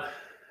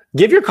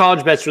 Give your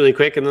college bets really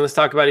quick, and then let's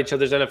talk about each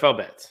other's NFL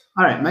bets.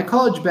 All right, my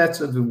college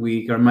bets of the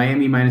week are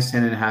Miami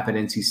 -10.5 at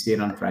NC State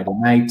on Friday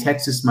night,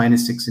 Texas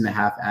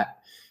 -6.5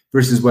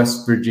 versus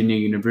West Virginia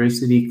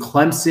University,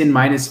 Clemson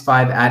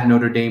 -5 at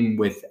Notre Dame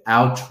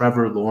without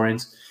Trevor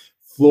Lawrence,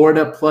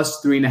 Florida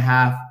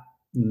 +3.5,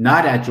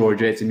 not at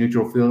Georgia. It's a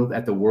neutral field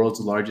at the world's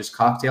largest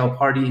cocktail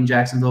party in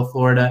Jacksonville,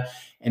 Florida,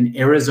 and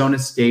Arizona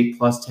State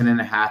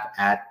 +10.5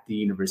 at the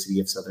University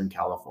of Southern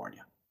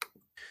California.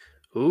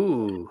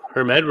 Ooh,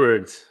 Herm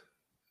Edwards.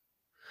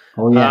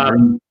 Oh, yeah.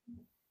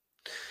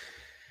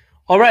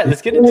 All right,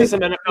 let's get into some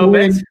NFL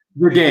bets.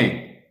 Your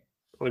game.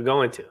 We're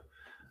going to.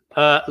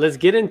 Let's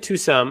get into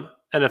some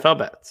NFL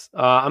bets.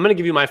 I'm going to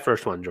give you my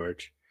first one,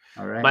 George.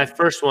 All right. My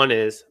first one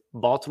is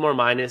Baltimore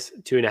minus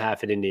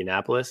 2.5 at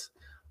Indianapolis.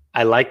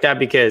 I like that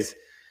because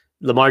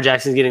Lamar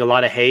Jackson's getting a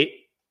lot of hate.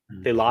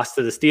 They lost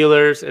to the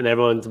Steelers, and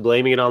everyone's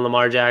blaming it on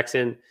Lamar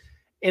Jackson.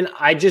 And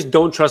I just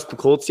don't trust the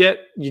Colts yet.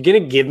 You're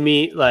going to give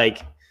me,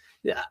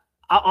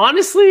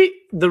 honestly,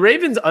 the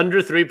Ravens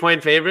under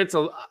 3-point favorites,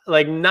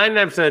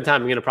 99% of the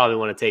time, I'm going to probably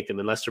want to take them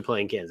unless they're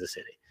playing Kansas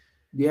City.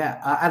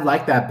 Yeah, I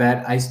like that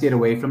bet. I stayed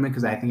away from it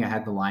because I think I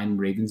had the line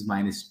Ravens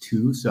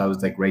 -2, so I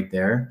was right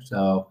there.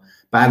 So,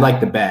 but I like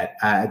the bet.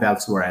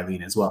 That's where I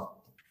lean as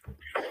well.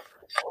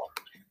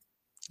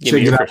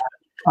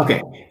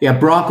 Okay, yeah,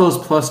 Broncos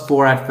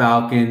 +4 at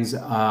Falcons.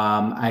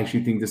 I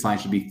actually think this line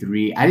should be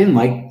 3. I didn't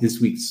like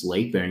this week's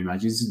slate very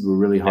much. This is a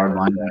really hard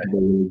line. They're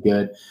really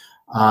good.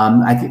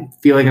 I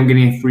feel like I'm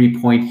getting a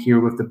 3-point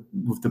here with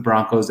the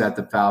Broncos at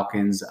the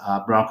Falcons.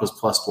 Broncos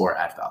 +4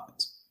 at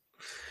Falcons.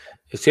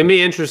 It's going to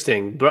be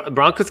interesting.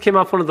 Broncos came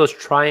off one of those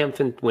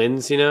triumphant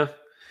wins, Oh,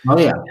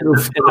 yeah.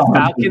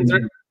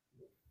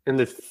 And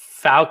the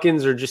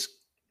Falcons are just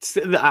 –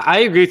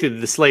 I agree with you.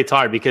 The slate's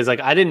hard because,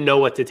 I didn't know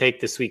what to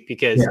take this week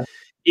because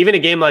even a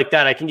game like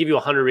that, I can give you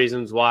 100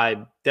 reasons why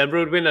Denver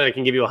would win, and I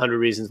can give you 100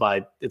 reasons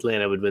why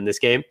Atlanta would win this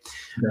game.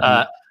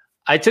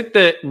 I took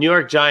the New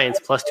York Giants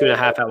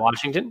 +2.5 at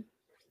Washington.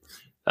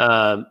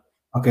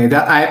 Okay,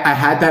 that I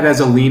had that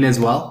as a lean as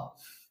well.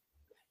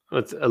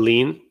 What's a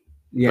lean?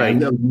 Yeah, I'm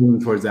moving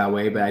towards that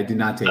way, but I did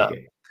not take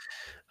it.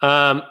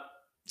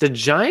 The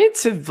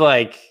Giants have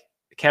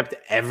kept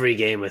every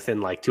game within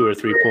 2 or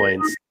 3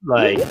 points.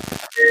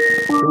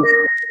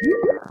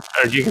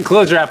 Or you can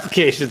close your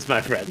applications, my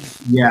friend.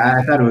 Yeah,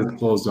 I thought it was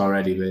closed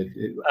already, but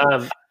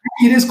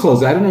it is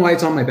closed. I don't know why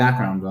it's on my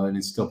background though, and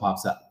it still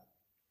pops up.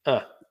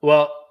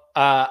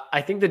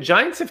 I think the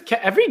Giants have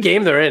kept every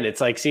game they're in.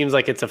 It's seems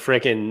like it's a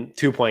freaking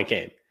 2-point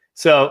game.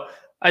 So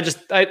I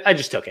just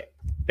took it.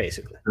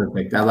 Basically.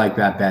 Perfect. I like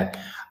that bet.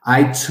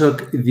 I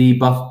took the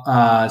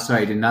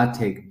I did not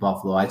take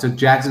Buffalo. I took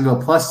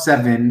Jacksonville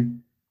 +7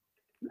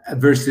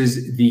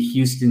 versus the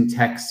Houston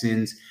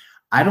Texans.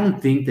 I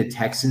don't think the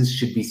Texans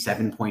should be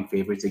 7-point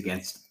favorites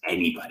against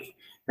anybody.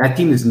 That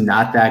team is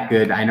not that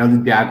good. I know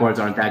the Jaguars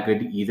aren't that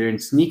good either. And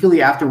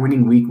sneakily, after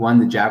winning week 1,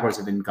 the Jaguars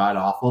have been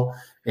god-awful.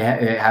 They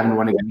haven't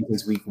won again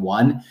since week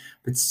 1.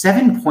 But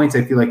 7 points,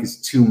 I feel like,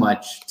 is too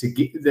much.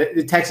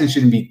 The Texans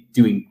shouldn't be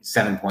doing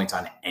 7 points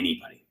on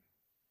anybody.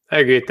 I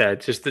agree with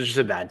that. They're just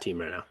a bad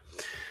team right now.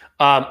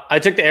 I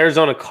took the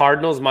Arizona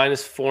Cardinals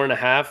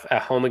 -4.5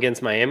 at home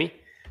against Miami.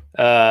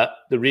 The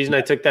reason I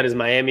took that is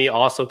Miami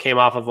also came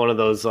off of one of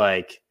those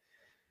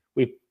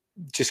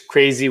just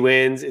crazy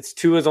wins. It's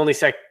Tua's only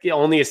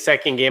a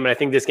second game, and I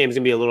think this game is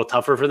going to be a little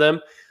tougher for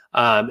them.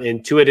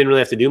 And Tua didn't really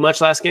have to do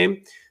much last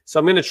game. So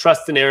I'm going to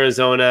trust in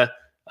Arizona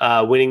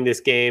winning this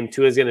game.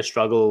 Tua's going to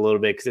struggle a little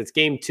bit because it's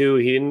game 2.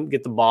 He didn't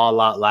get the ball a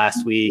lot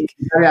last week.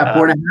 Yeah,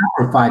 4.5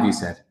 or 5, you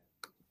said?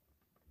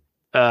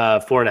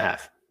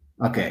 4.5.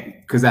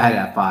 Okay, because I had it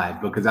at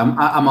 5. Because I'm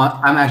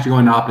actually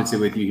going opposite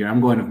with you here.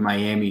 I'm going with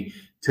Miami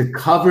to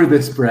cover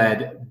the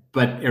spread,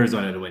 but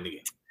Arizona to win the game.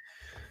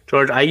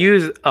 George, I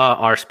use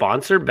our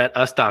sponsor,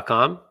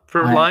 betus.com,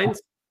 for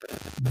lines.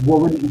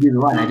 What would you do the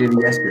line? I did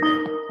it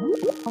yesterday.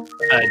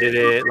 I did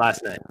it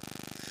last night.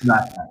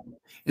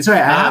 It's all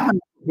right. I have my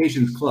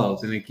applications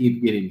closed, and I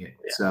keep getting it.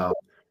 Yeah. So,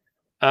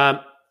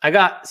 I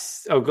got.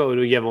 Go.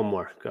 You have one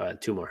more. Go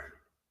ahead. 2 more.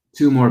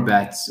 2 more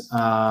bets.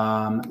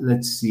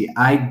 Let's see.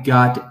 I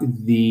got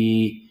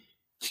the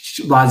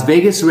Las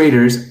Vegas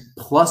Raiders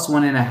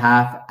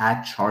 +1.5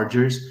 at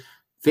Chargers.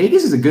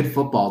 Vegas is a good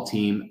football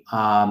team.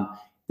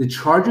 The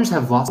Chargers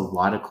have lost a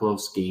lot of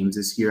close games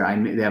this year.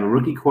 They have a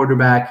rookie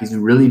quarterback. He's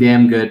really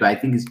damn good, but I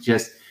think it's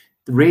just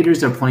the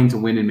Raiders are playing to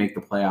win and make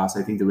the playoffs.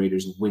 I think the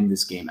Raiders win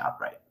this game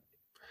outright.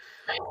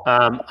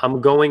 I'm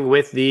going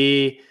with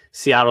the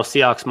Seattle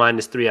Seahawks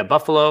 -3 at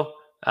Buffalo.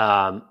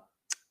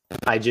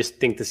 I just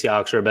think the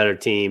Seahawks are a better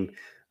team,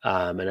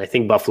 and I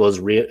think Buffalo's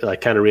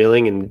kind of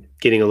reeling and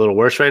getting a little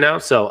worse right now.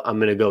 So I'm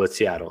going to go with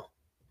Seattle.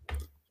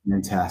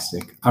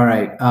 Fantastic. All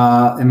right.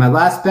 And my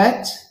last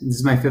bet, this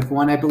is my 5th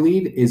one, I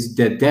believe, is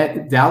the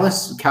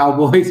Dallas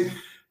Cowboys.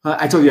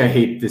 I told you I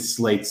hate this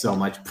slate so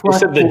much. You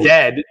said the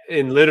dead,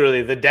 and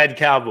literally the dead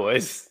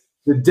Cowboys.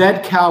 The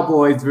dead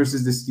Cowboys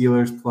versus the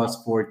Steelers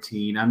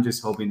 +14. I'm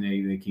just hoping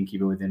they can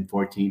keep it within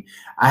 14.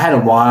 I had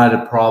a lot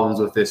of problems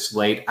with this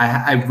slate.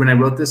 When I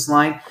wrote this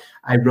line,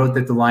 I wrote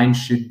that the line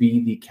should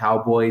be the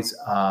Cowboys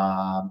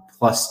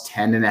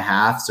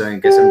 +10.5. So I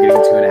guess I'm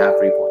getting 2.5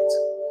 free points.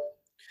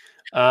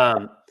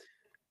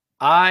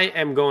 I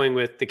am going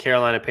with the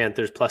Carolina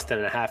Panthers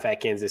 +10.5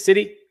 at Kansas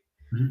City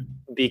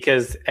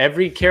because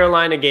every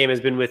Carolina game has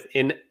been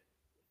within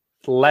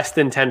less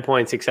than 10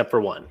 points except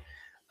for one.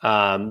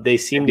 They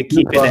seem to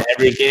keep it in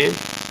every game.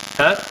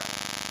 Huh?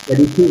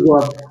 Teddy Two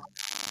Gloves.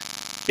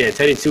 Yeah,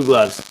 Teddy Two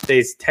Gloves.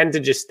 They tend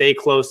to just stay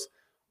close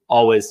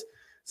always.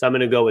 So I'm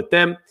going to go with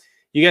them.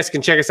 You guys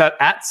can check us out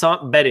at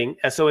SONT Betting,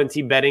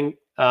 SONT Betting,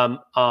 on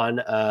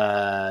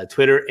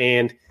Twitter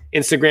and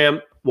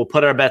Instagram. We'll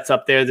put our bets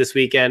up there this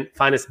weekend.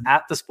 Find us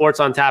at The Sports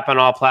on Tap on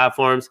all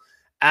platforms,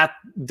 at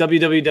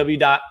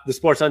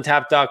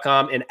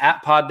www.thesportsontap.com, and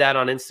at PodDad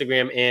on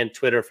Instagram and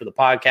Twitter for the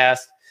podcast.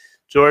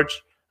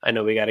 George, I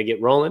know we got to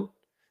get rolling.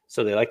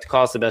 So they like to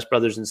call us the best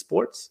brothers in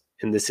sports.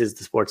 And this is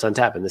The Sports on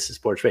Tap, and this is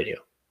Sports Radio.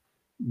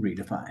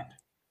 Redefined.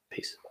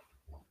 Peace.